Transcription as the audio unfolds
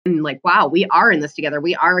and like, wow, we are in this together.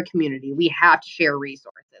 We are a community. We have to share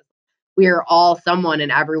resources. We are all someone,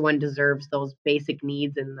 and everyone deserves those basic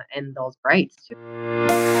needs and those rights too.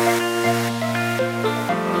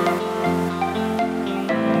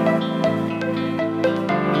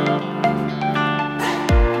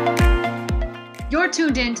 You're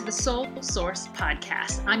tuned in to the Soul Source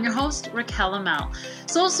podcast. I'm your host, Raquel Amel.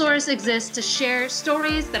 Soul Source exists to share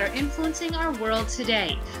stories that are influencing our world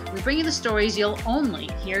today. We bring you the stories you'll only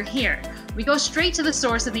hear here. We go straight to the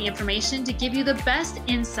source of the information to give you the best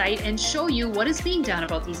insight and show you what is being done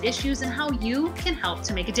about these issues and how you can help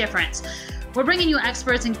to make a difference. We're bringing you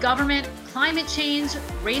experts in government, climate change,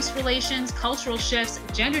 race relations, cultural shifts,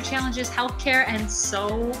 gender challenges, healthcare, and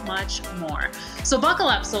so much more. So buckle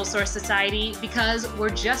up, Soul Source Society, because we're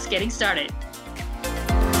just getting started.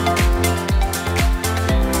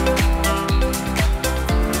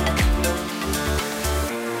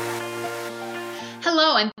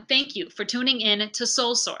 Hello, and thank you for tuning in to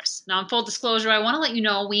Soul Source. Now, in full disclosure, I want to let you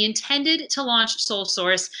know we intended to launch Soul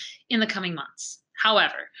Source in the coming months.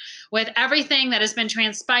 However, with everything that has been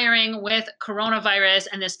transpiring with coronavirus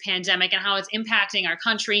and this pandemic and how it's impacting our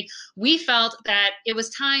country, we felt that it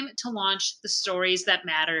was time to launch the stories that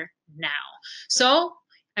matter now. So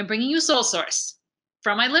I'm bringing you Soul Source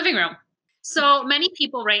from my living room. So many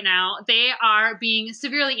people right now, they are being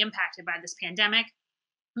severely impacted by this pandemic.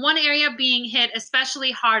 One area being hit especially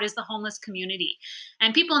hard is the homeless community.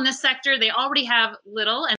 And people in this sector, they already have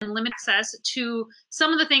little and limited access to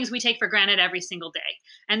some of the things we take for granted every single day.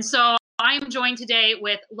 And so I am joined today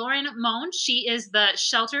with Lauren Moan. She is the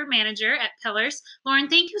shelter manager at Pillars. Lauren,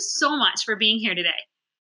 thank you so much for being here today.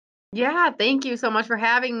 Yeah, thank you so much for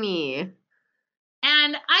having me.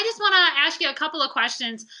 And I just want to ask you a couple of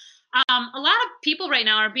questions. A lot of people right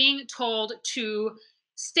now are being told to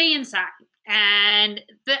stay inside. And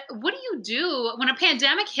what do you do when a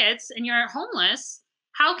pandemic hits and you're homeless?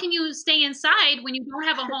 How can you stay inside when you don't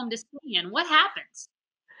have a home to stay in? What happens?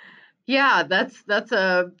 Yeah, that's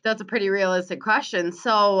a pretty realistic question.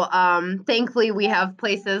 So, thankfully, we have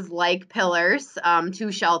places like Pillars,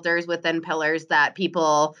 2 shelters within Pillars that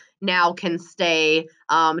people now can stay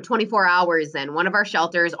 24 hours in. One of our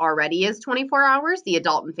shelters already is 24 hours, the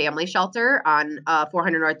adult and family shelter on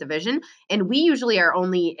 400 North Division, and we usually are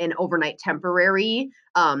only an overnight temporary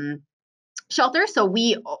shelter. So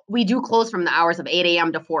we do close from the hours of 8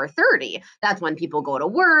 a.m. to 4:30. That's when people go to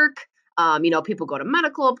work. People go to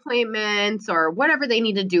medical appointments or whatever they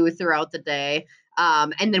need to do throughout the day.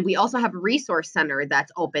 And then we also have a resource center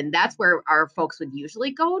that's open. That's where our folks would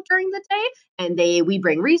usually go during the day. And we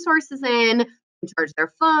bring resources in, charge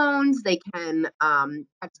their phones. They can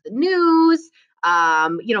watch the news,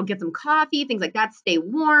 get some coffee, things like that, stay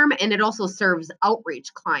warm. And it also serves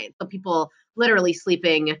outreach clients. So people literally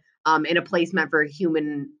sleeping in a place meant for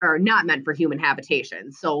human or not meant for human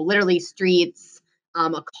habitation. So literally streets,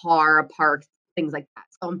 a car, a park, things like that.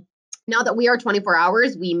 So now that we are 24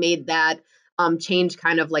 hours, we made that change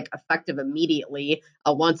kind of like effective immediately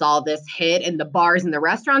once all this hit and the bars and the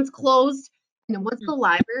restaurants closed. And then once the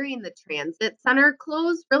library and the transit center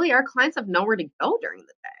closed, really our clients have nowhere to go during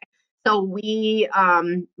the day. So we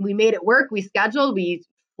made it work. We scheduled, we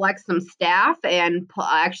flexed some staff and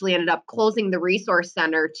actually ended up closing the resource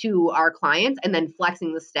center to our clients and then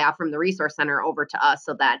flexing the staff from the resource center over to us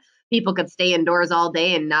so that people could stay indoors all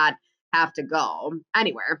day and not have to go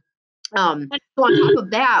anywhere. So on top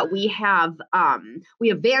of that, we have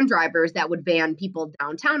van drivers that would van people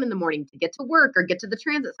downtown in the morning to get to work or get to the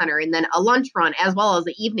transit center, and then a lunch run as well as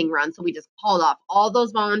the evening run. So we just called off all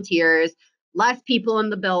those volunteers, less people in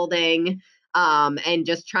the building, and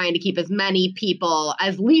just trying to keep as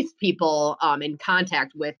least people in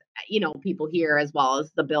contact with, people here as well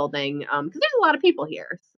as the building, because there's a lot of people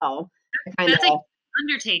here. So that's an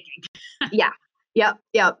undertaking. Yeah.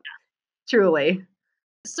 Yep. Truly.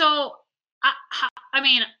 So,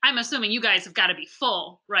 I'm assuming you guys have got to be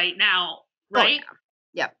full right now, right? Oh,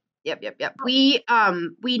 yeah. Yep. We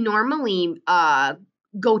normally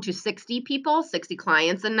go to 60 people, 60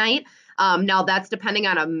 clients a night. Now that's depending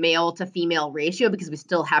on a male to female ratio because we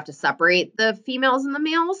still have to separate the females and the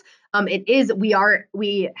males.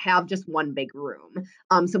 We have just one big room.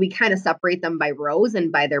 So we kind of separate them by rows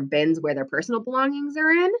and by their bins where their personal belongings are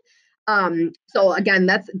in. So again,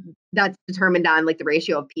 that's determined on like the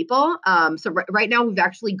ratio of people. So right now we've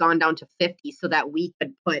actually gone down to 50 so that we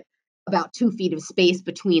could put about 2 feet of space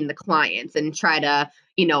between the clients and try to,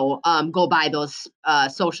 go by those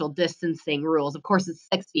social distancing rules. Of course, it's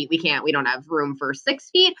 6 feet. We don't have room for 6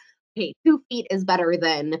 feet. Okay, 2 feet is better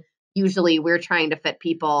than usually we're trying to fit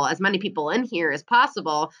people, as many people in here as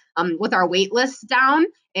possible. With our wait lists down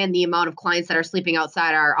and the amount of clients that are sleeping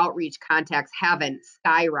outside, our outreach contacts haven't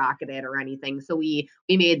skyrocketed or anything. So we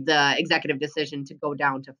made the executive decision to go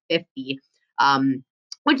down to 50.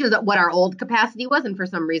 Which is what our old capacity was, and for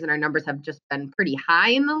some reason our numbers have just been pretty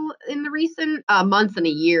high in the recent months and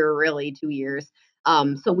a year, really 2 years.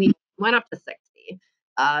 So we went up to 60.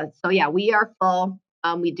 So yeah, we are full.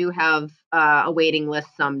 We do have a waiting list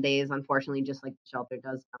some days, unfortunately, just like the shelter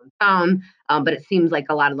does downtown. But it seems like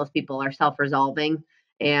a lot of those people are self-resolving,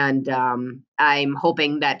 and I'm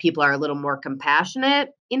hoping that people are a little more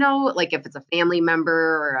compassionate. Like if it's a family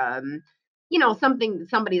member or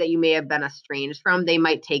somebody that you may have been estranged from, they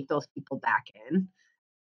might take those people back in.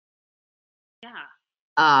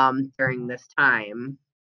 Yeah. During this time.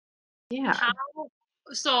 Yeah.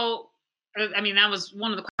 So, I mean, that was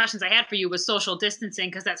one of the questions I had for you was social distancing,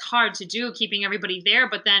 because that's hard to do, keeping everybody there.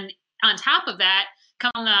 But then on top of that,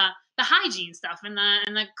 come the hygiene stuff and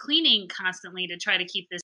the cleaning constantly to try to keep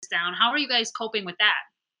this down. How are you guys coping with that?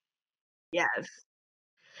 Yes.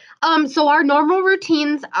 So our normal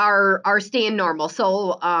routines are staying normal.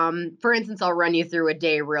 So, for instance, I'll run you through a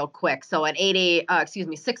day real quick. So at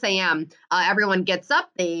 6 a.m., everyone gets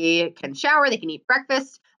up, they can shower, they can eat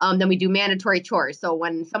breakfast. Then we do mandatory chores. So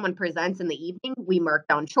when someone presents in the evening, we mark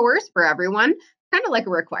down chores for everyone, kind of like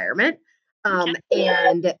a requirement.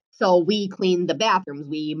 And so we clean the bathrooms,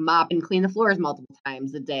 we mop and clean the floors multiple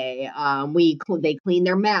times a day. They clean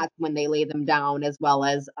their mats when they lay them down, as well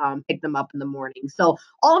as pick them up in the morning. So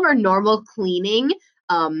all of our normal cleaning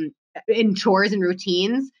and chores and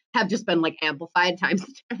routines have just been like amplified times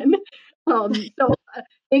 10. So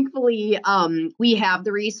thankfully, we have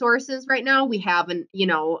the resources right now. We have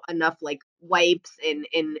enough like wipes in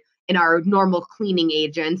our normal cleaning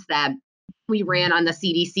agents that we ran on the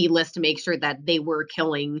CDC list to make sure that they were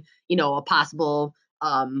killing, a possible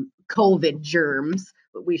COVID germs,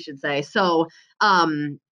 we should say. So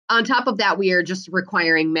on top of that, we are just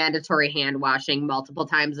requiring mandatory hand washing multiple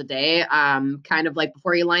times a day. Kind of like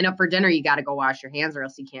before you line up for dinner, you got to go wash your hands or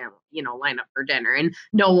else you can't, line up for dinner. And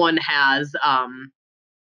no one has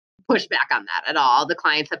pushed back on that at all. The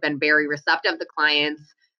clients have been very receptive. The clients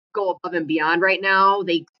go above and beyond right now.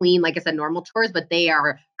 They clean, like I said, normal chores, but they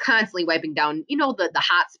are constantly wiping down, the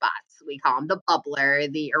hot spots, we call them, the bubbler,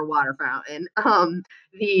 or water fountain,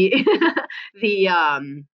 the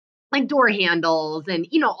the like door handles, and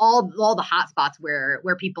all the hot spots where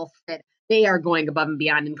people sit. They are going above and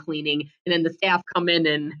beyond and cleaning, and then the staff come in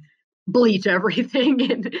and bleach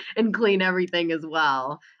everything and clean everything as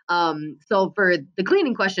well. So for the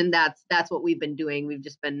cleaning question, that's what we've been doing. We've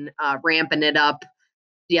just been ramping it up.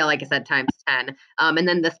 Yeah, like I said, times 10. And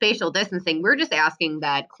then the spatial distancing, we're just asking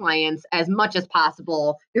that clients, as much as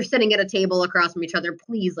possible, you're sitting at a table across from each other,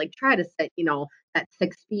 please try to sit, at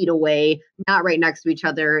 6 feet away, not right next to each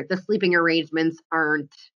other. The sleeping arrangements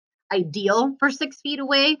aren't ideal for 6 feet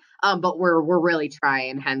away, but we're really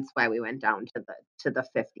trying, hence why we went down to the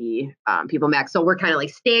 50 people max. So we're kind of like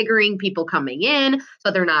staggering people coming in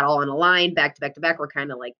so they're not all in a line back to back to back. We're kind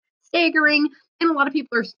of like staggering, and a lot of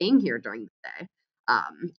people are staying here during the day.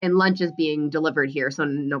 And lunch is being delivered here, so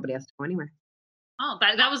nobody has to go anywhere. Oh,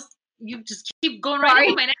 that was, you just keep going right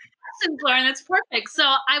into my next question, Lauren. That's perfect. So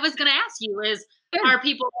I was going to ask you is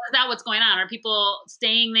that what's going on? Are people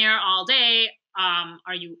staying there all day?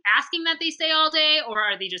 Are you asking that they stay all day, or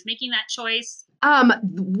are they just making that choice?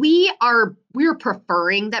 We're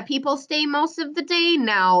preferring that people stay most of the day.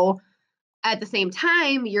 Now, at the same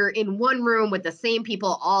time, you're in one room with the same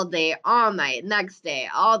people all day, all night, next day,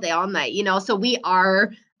 all day, all night, so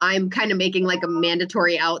I'm kind of making like a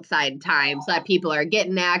mandatory outside time so that people are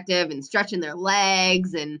getting active and stretching their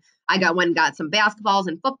legs. And I got some basketballs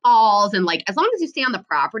and footballs, and as long as you stay on the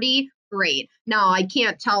property, great. Now I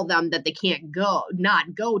can't tell them that they can't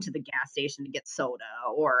not go to the gas station to get soda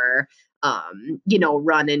or,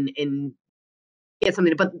 run and get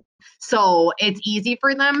something to put. So it's easy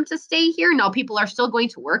for them to stay here. Now people are still going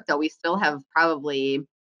to work though. We still have probably,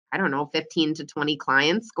 I don't know, 15 to 20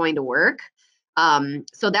 clients going to work.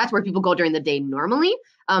 So that's where people go during the day normally.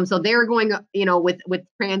 So they're going, with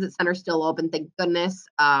transit center still open, thank goodness.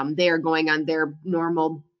 They are going on their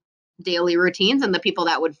normal daily routines, and the people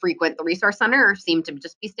that would frequent the resource center seem to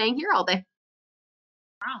just be staying here all day.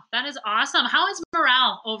 Wow, that is awesome. How is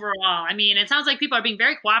morale overall? I mean, it sounds like people are being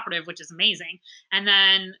very cooperative, which is amazing. And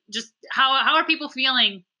then just how are people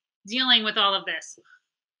feeling dealing with all of this?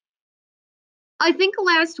 I think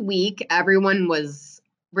last week everyone was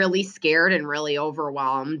really scared and really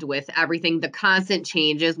overwhelmed with everything, the constant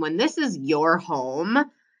changes. When this is your home,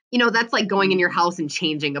 that's like going in your house and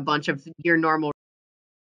changing a bunch of your normal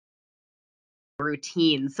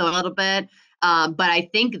routines. So a little bit. But I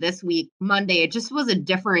think this week, Monday, it just was a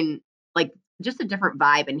different, like, just a different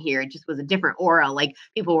vibe in here. It just was a different aura. Like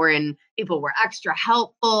people were extra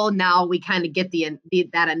helpful. Now we kind of get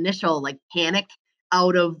that initial like panic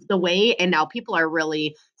out of the way, and now people are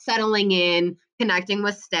really settling in, connecting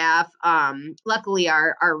with staff. Luckily,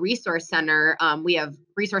 our resource center, we have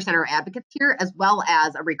resource center advocates here, as well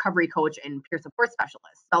as a recovery coach and peer support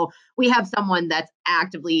specialist. So we have someone that's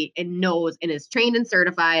actively and knows and is trained and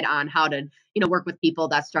certified on how to, work with people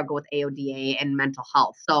that struggle with AODA and mental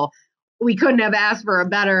health. So we couldn't have asked for a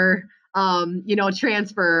better,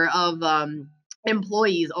 transfer of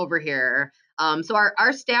employees over here. So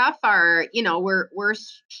our staff are, we're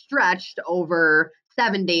stretched over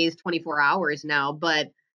 7 days, 24 hours now,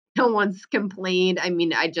 but no one's complained. I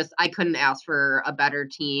mean, I couldn't ask for a better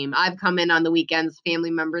team. I've come in on the weekends.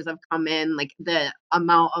 Family members have come in. Like the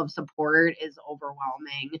amount of support is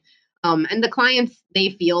overwhelming. And the clients,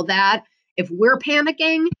 they feel that if we're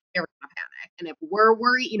panicking, they're going to panic. And if we're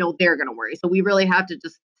worried, they're going to worry. So we really have to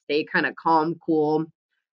just stay kind of calm, cool,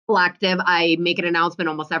 collective. I make an announcement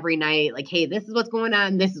almost every night, like, hey, this is what's going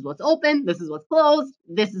on. This is what's open. This is what's closed.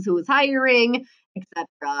 This is who is hiring,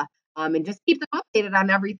 etc. And just keep them updated on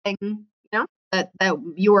everything, that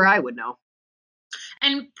you or I would know.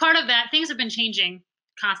 And part of that, things have been changing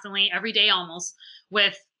constantly, every day almost,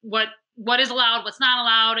 with what is allowed, what's not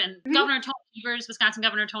allowed. And Governor Tony Evers, Wisconsin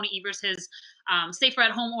Governor Tony Evers, his safer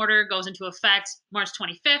at home order goes into effect March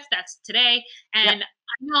 25th. That's today. And yep.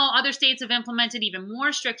 I know other states have implemented even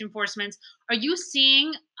more strict enforcements. Are you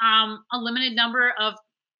seeing a limited number of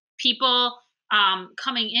people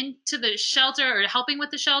coming into the shelter or helping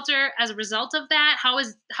with the shelter as a result of that? How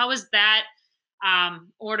is that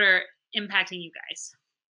order impacting you guys?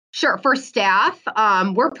 Sure. For staff,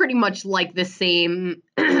 we're pretty much like the same,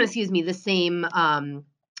 the same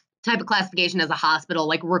type of classification as a hospital,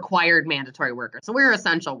 like required mandatory workers. So we're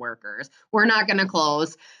essential workers. We're not going to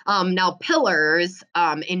close. Now, pillars,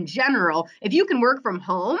 in general, if you can work from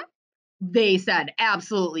home, they said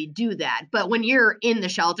absolutely do that. But when you're in the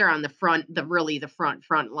shelter on the front,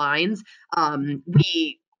 front lines,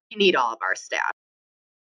 we need all of our staff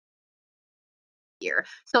here.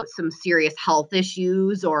 So some serious health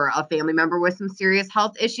issues or a family member with some serious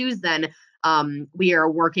health issues, then we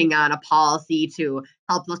are working on a policy to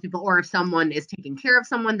help those people. Or if someone is taking care of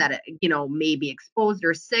someone that, may be exposed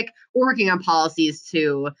or sick, we're working on policies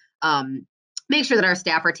to make sure that our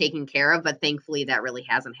staff are taken care of. But thankfully, that really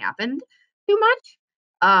hasn't happened too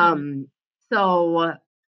much. So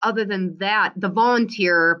other than that, the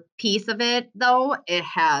volunteer piece of it, though, it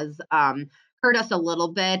has hurt us a little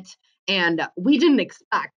bit. And we didn't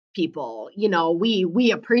expect people,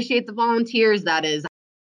 we appreciate the volunteers. That is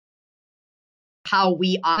how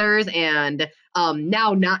we others. And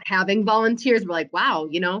now not having volunteers, we're like, wow,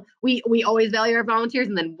 we always value our volunteers.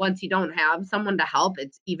 And then once you don't have someone to help,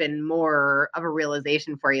 it's even more of a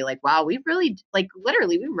realization for you. Like, wow, we really, like,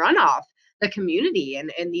 literally, we run off the community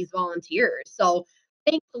and these volunteers. So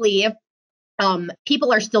thankfully,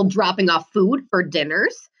 people are still dropping off food for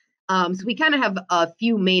dinners. So we kind of have a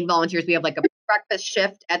few main volunteers. We have like a breakfast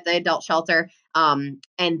shift at the adult shelter. And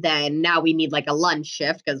then now we need like a lunch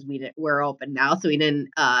shift because we're open now. So we didn't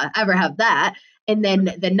ever have that. And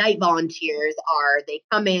then the night volunteers they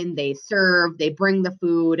come in, they serve, they bring the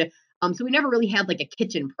food. So we never really had like a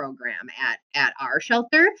kitchen program at our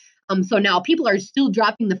shelter. So now people are still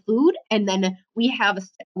dropping the food. And then we have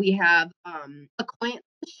a client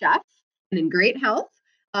chef and in great health.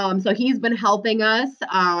 So he's been helping us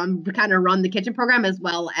kind of run the kitchen program, as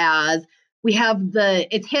well as we have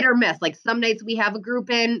it's hit or miss. Like some nights we have a group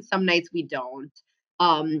in, some nights we don't.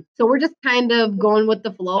 So we're just kind of going with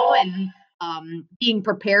the flow and being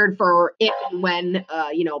prepared for if and when,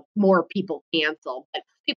 more people cancel. But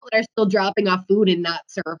people that are still dropping off food and not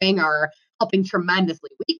serving are helping tremendously.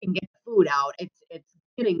 We can get the food out. It's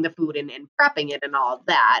getting the food and prepping it and all of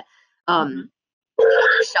that.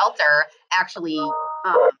 The shelter actually,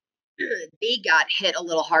 they got hit a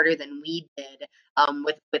little harder than we did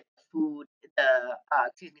with food,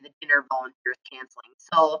 the dinner volunteers canceling.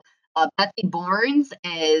 So Betsy Borns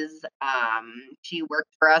is she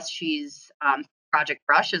worked for us. She's Project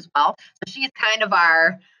Brush as well. So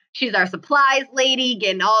she's our supplies lady,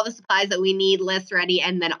 getting all the supplies that we need, list ready,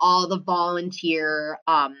 and then all the volunteer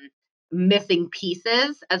missing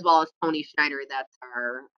pieces, as well as Tony Schneider, that's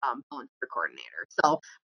our volunteer coordinator. So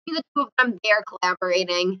the two of them, they're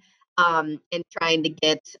collaborating and trying to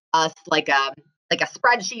get us like a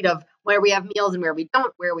spreadsheet of where we have meals and where we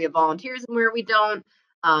don't, where we have volunteers and where we don't.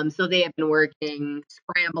 So they have been working,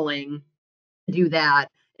 scrambling to do that.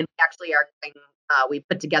 And we actually are going we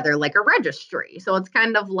put together like a registry. So it's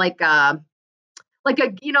kind of like a like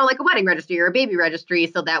a wedding registry or a baby registry,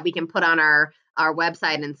 so that we can put on our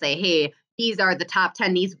website and say, hey, these are the top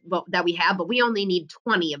 10 needs that we have, but we only need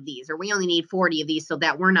 20 of these, or we only need 40 of these, so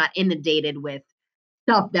that we're not inundated with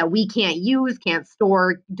stuff that we can't use, can't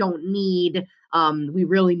store, don't need. We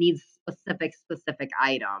really need specific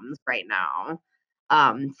items right now.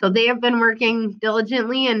 So they have been working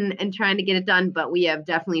diligently and trying to get it done, but we have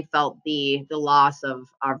definitely felt the loss of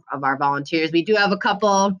our volunteers. We do have a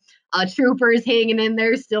couple troopers hanging in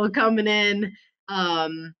there, still coming in.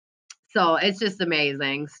 So it's just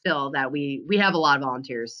amazing still that we have a lot of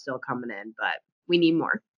volunteers still coming in, but we need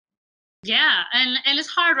more. Yeah, and it's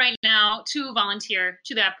hard right now to volunteer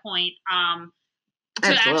to that point, to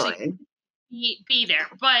actually Absolutely. be there.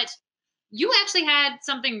 But you actually had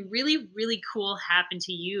something really, really cool happen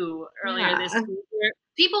to you earlier this Yeah. week. Where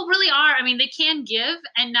people really are. I mean, they can give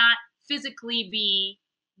and not physically be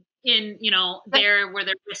in, there where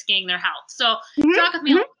they're risking their health. So talk with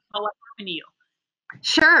me a little bit about what happened to you.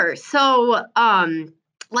 Sure. So,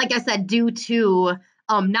 like I said, due to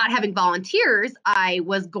not having volunteers, I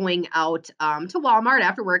was going out to Walmart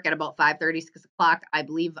after work at about 5:30, 6 o'clock. I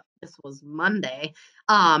believe this was Monday,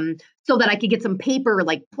 so that I could get some paper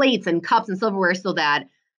like plates and cups and silverware, so that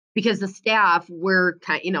because the staff we're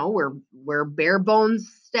kind, we're bare bones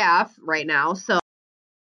staff right now, so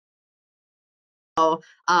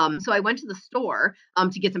I went to the store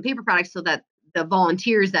to get some paper products so that the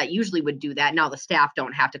volunteers that usually would do that, now the staff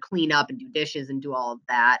don't have to clean up and do dishes and do all of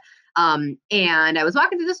that. And I was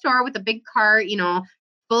walking through the store with a big cart,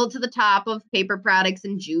 full to the top of paper products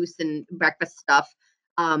and juice and breakfast stuff.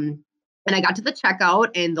 Um, and I got to the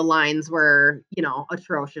checkout and the lines were,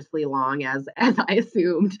 atrociously long as I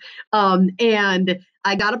assumed. And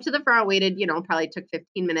I got up to the front, waited, probably took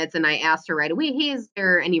 15 minutes, and I asked her right away, hey, is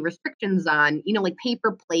there any restrictions on, like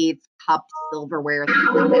paper plates, cups, silverware, things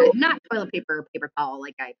like that? Not toilet paper, paper towel,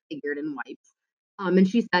 like I figured, and wipes. And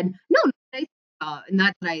she said, no,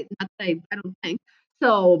 not that I don't think.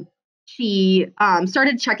 So she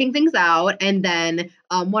started checking things out, and then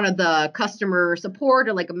one of the customer support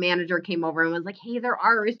or like a manager came over and was like, hey, there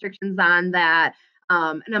are restrictions on that.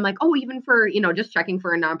 And I'm like, oh, even for, just checking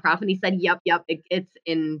for a nonprofit. And he said, yep, it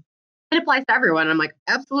applies to everyone. And I'm like,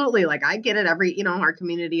 absolutely. Like, I get it. Our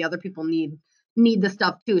community, other people need the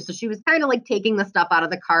stuff too. So she was kind of like taking the stuff out of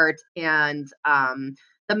the cart, and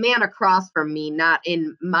the man across from me, not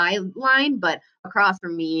in my line, but across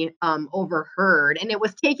from me, overheard. And it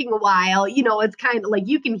was taking a while. It's kind of like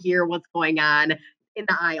you can hear what's going on in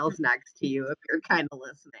the aisles next to you if you're kind of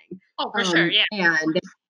listening. Oh, for sure. Yeah. And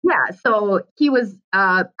yeah, so he was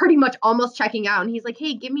pretty much almost checking out, and he's like,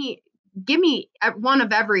 hey, give me one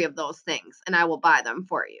of every of those things and I will buy them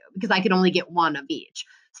for you, because I could only get one of each.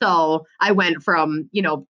 So I went from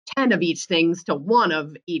 10 of each things to one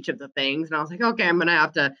of each of the things, and I was like, okay, I'm gonna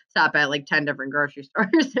have to stop at like 10 different grocery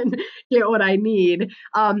stores and get what I need.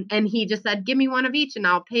 And he just said, give me one of each and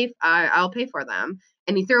I'll pay for them.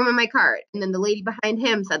 And he threw them in my cart, and then the lady behind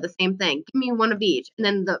him said the same thing, give me one of each. And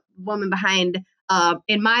then the woman behind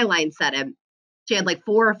in my line said it. She had like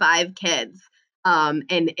 4 or 5 kids.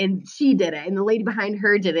 And she did it, and the lady behind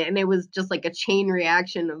her did it, and it was just like a chain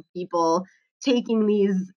reaction of people taking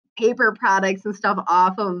these paper products and stuff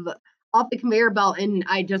off the conveyor belt. And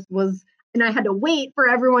I had to wait for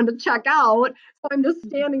everyone to check out, so I'm just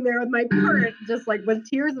standing there with my cart, just like with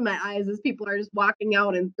tears in my eyes as people are just walking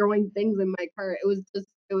out and throwing things in my cart. It was just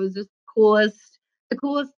the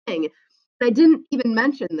coolest thing. I didn't even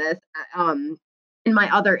mention this in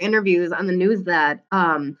my other interviews on the news, that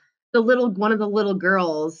one of the little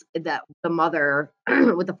girls, that the mother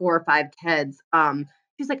with the 4 or 5 kids,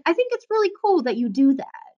 she's like, I think it's really cool that you do that.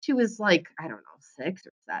 She was like, I don't know, 6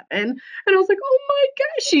 or 7. And I was like, oh my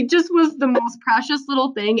gosh, she just was the most precious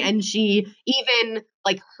little thing. And she even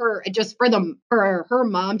like her, just for her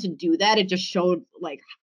mom to do that, it just showed like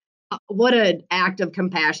what an act of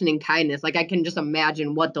compassion and kindness. Like, I can just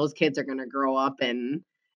imagine what those kids are going to grow up and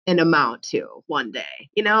amount to one day.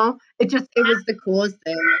 It was the coolest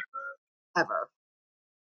thing ever.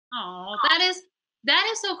 Oh, that is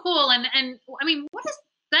so cool. And I mean, what is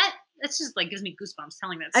that? It's just like gives me goosebumps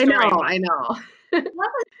telling that I story. know, I know. What does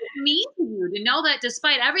it mean to you to know that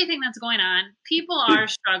despite everything that's going on, people are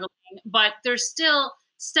struggling, but they're still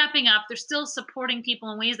stepping up. They're still supporting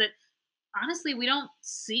people in ways that honestly we don't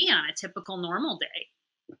see on a typical normal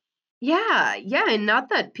day. Yeah, yeah, and not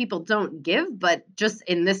that people don't give, but just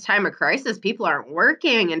in this time of crisis, people aren't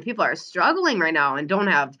working and people are struggling right now and don't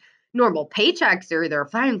have normal paychecks, or they're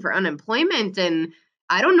filing for unemployment. And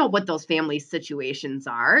I don't know what those family situations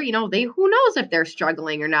are. Who knows if they're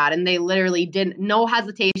struggling or not. And they literally didn't, no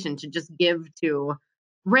hesitation to just give to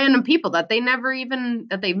random people that they've never even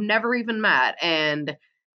met. And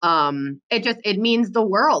it means the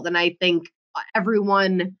world. And I think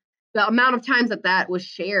the amount of times that was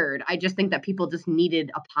shared, I just think that people just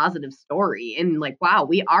needed a positive story and like, wow,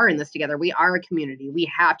 we are in this together. We are a community.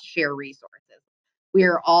 We have to share resources. We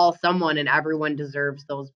are all someone, and everyone deserves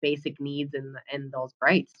those basic needs and those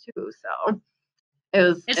rights too. So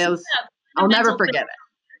It's a I'll never mental forget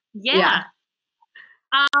thing. it. Yeah.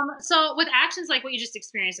 So with actions like what you just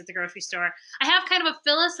experienced at the grocery store, I have kind of a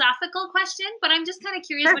philosophical question, but I'm just kind of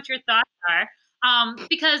curious Sure. what your thoughts are.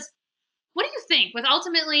 Because what do you think with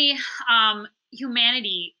ultimately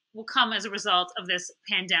humanity will come as a result of this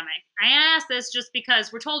pandemic? I ask this just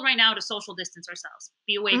because we're told right now to social distance ourselves,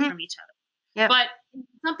 be away Mhm. from each other. Yep. But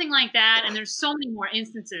something like that, and there's so many more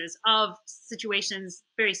instances of situations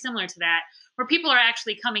very similar to that, where people are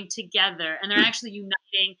actually coming together and they're actually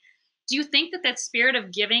uniting. Do you think that spirit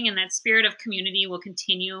of giving and that spirit of community will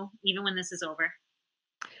continue even when this is over?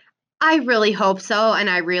 I really hope so, and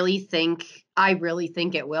I really think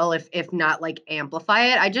it will, if not like amplify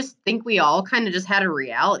it. I just think we all kind of just had a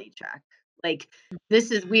reality check. Like,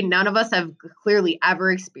 none of us have clearly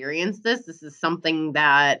ever experienced this. This is something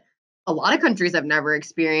that a lot of countries have never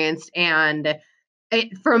experienced, and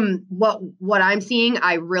from what I'm seeing,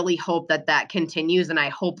 I really hope that continues, and I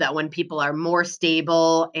hope that when people are more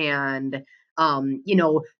stable and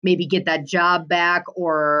maybe get that job back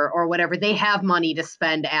or whatever, they have money to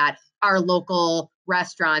spend at our local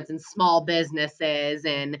restaurants and small businesses,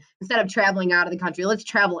 and instead of traveling out of the country, let's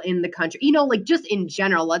travel in the country. Like, just in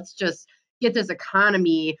general, let's just get this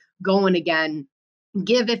economy going again.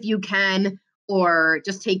 Give if you can, or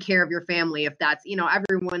just take care of your family if that's,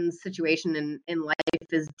 everyone's situation in life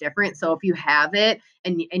is different. So if you have it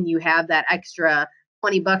and you have that extra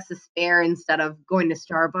 $20 to spare instead of going to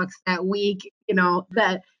Starbucks that week,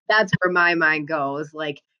 that's where my mind goes.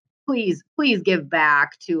 Like, please give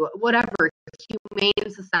back to whatever humane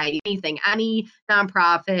society, anything, any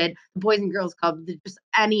nonprofit, the Boys and Girls Club, just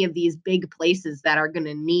any of these big places that are going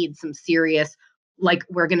to need some serious, like,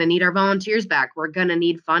 we're going to need our volunteers back. We're going to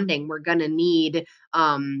need funding. We're going to need,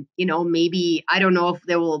 maybe, I don't know if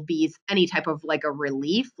there will be any type of like a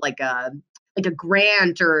relief, like a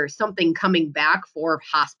grant or something coming back for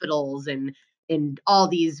hospitals and all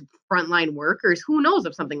these frontline workers. Who knows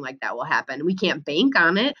if something like that will happen? We can't bank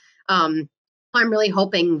on it. I'm really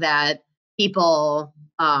hoping that people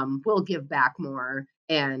will give back more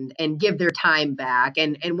and give their time back.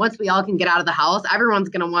 And once we all can get out of the house, everyone's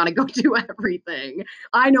going to want to go do everything.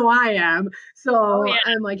 I know I am. So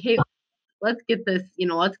I'm like, hey, let's get this,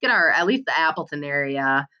 let's get our, at least the Appleton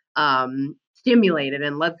area stimulated,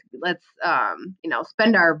 and let's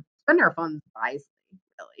spend our funds wisely,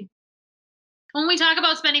 really. When we talk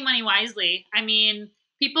about spending money wisely, I mean,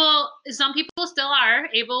 some people still are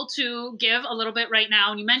able to give a little bit right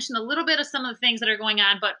now. And you mentioned a little bit of some of the things that are going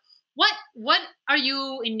on, but what are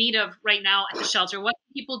you in need of right now at the shelter? What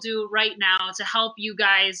can people do right now to help you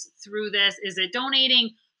guys through this? Is it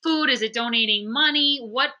donating food? Is it donating money?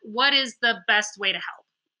 What is the best way to help?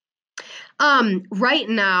 Right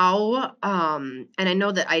now, and I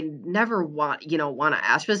know that I never want to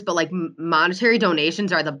ask this, but like monetary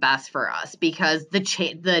donations are the best for us because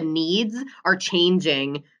the needs are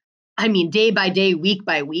changing. I mean, day by day, week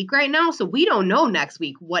by week right now. So we don't know next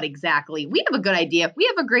week what exactly. We have a good idea. We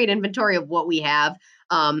have a great inventory of what we have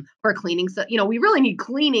for cleaning. So, we really need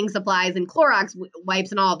cleaning supplies and Clorox wipes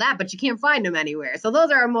and all of that, but you can't find them anywhere. So those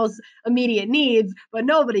are our most immediate needs, but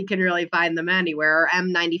nobody can really find them anywhere, or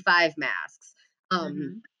N95 masks.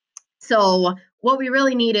 So what we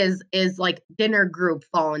really need is like dinner group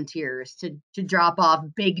volunteers to drop off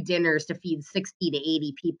big dinners to feed 60 to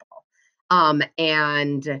 80 people.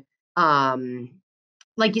 And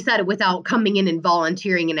like you said, without coming in and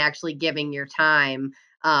volunteering and actually giving your time,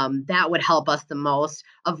 that would help us the most.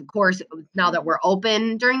 Of course, now that we're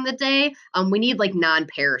open during the day, we need like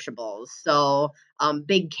non-perishables. So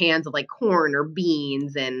big cans of like corn or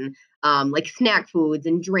beans and like snack foods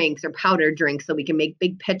and drinks or powdered drinks, so we can make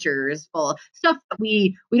big pitchers full of stuff.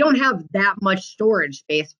 We don't have that much storage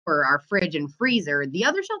space for our fridge and freezer. The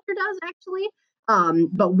other shelter does, actually.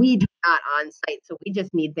 But we do not on site. So we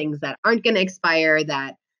just need things that aren't going to expire.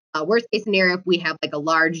 That worst case scenario, if we have like a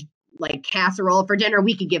large like casserole for dinner,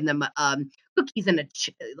 we could give them cookies and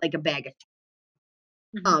like a bag of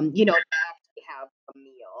to actually have a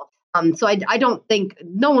meal. So I don't think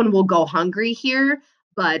no one will go hungry here,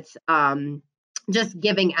 but just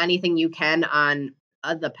giving anything you can on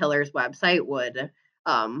the Pillars website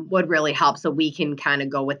would really help, so we can kind of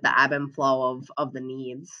go with the ebb and flow of the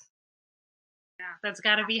needs. Yeah, that's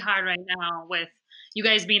got to be hard right now with you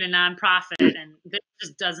guys being a nonprofit, and this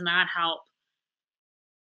just does not help.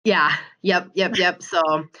 Yeah. Yep. So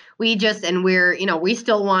we're, we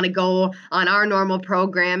still want to go on our normal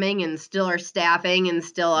programming and still are staffing and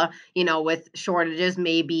still, with shortages,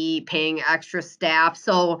 maybe paying extra staff.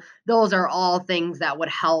 So those are all things that would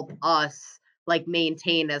help us like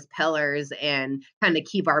maintain as pillars and kind of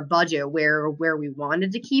keep our budget where we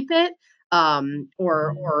wanted to keep it.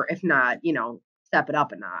 Or if not, step it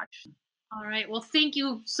up a notch. All right. Well, thank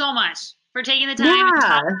you so much for taking the time and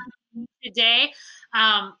talking Yeah. today.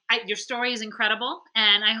 Your story is incredible,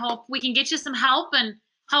 and I hope we can get you some help and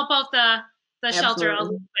help out the shelter a little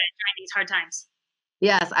Absolutely. bit during these hard times.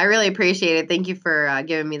 Yes, I really appreciate it. Thank you for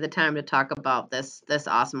giving me the time to talk about this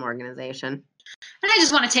awesome organization. And I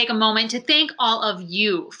just want to take a moment to thank all of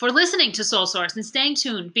you for listening to Soul Source and staying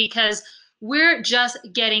tuned, because we're just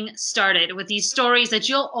getting started with these stories that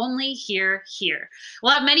you'll only hear here.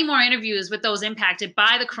 We'll have many more interviews with those impacted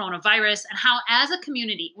by the coronavirus, and how, as a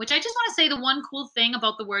community, which I just want to say the one cool thing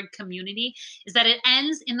about the word community is that it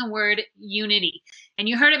ends in the word unity. And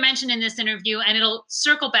you heard it mentioned in this interview, and it'll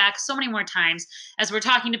circle back so many more times as we're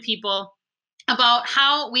talking to people about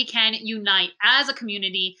how we can unite as a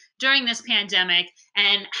community during this pandemic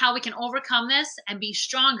and how we can overcome this and be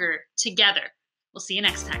stronger together. We'll see you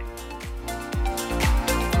next time.